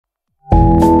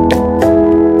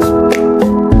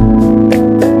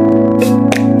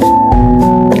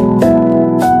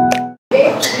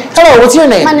what's your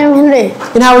name? My name is Henry.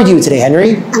 And how are you today,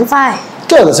 Henry? I'm fine.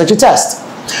 Good, let's start your test.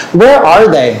 Where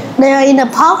are they? They are in the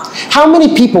park. How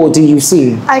many people do you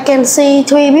see? I can see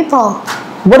 3 people.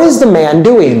 What is the man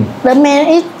doing? The man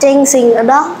is chasing a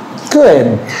dog.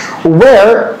 Good.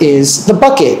 Where is the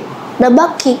bucket? The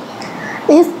bucket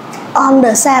is on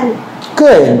the sand.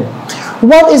 Good.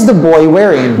 What is the boy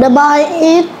wearing? The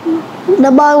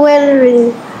boy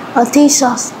wearing a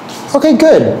t-shirt. Okay,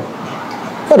 good.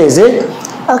 What is it?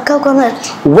 A coconut.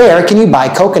 Where can you buy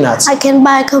coconuts? I can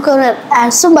buy coconut at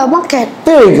supermarket.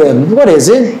 Very good. What is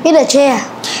it? It's a chair.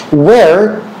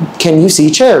 Where can you see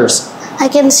chairs? I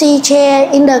can see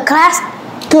chair in the class.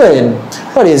 Good.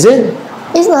 What is it?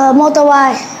 It's a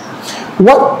motorbike.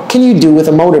 What can you do with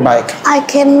a motorbike? I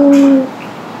can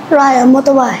ride a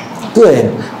motorbike.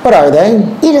 Good. What are they?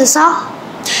 It's a sock.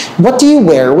 What do you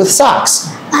wear with socks?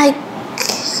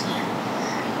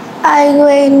 I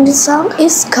wear socks.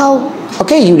 It's cold.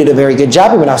 Okay, you did a very good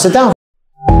job. You may now sit down.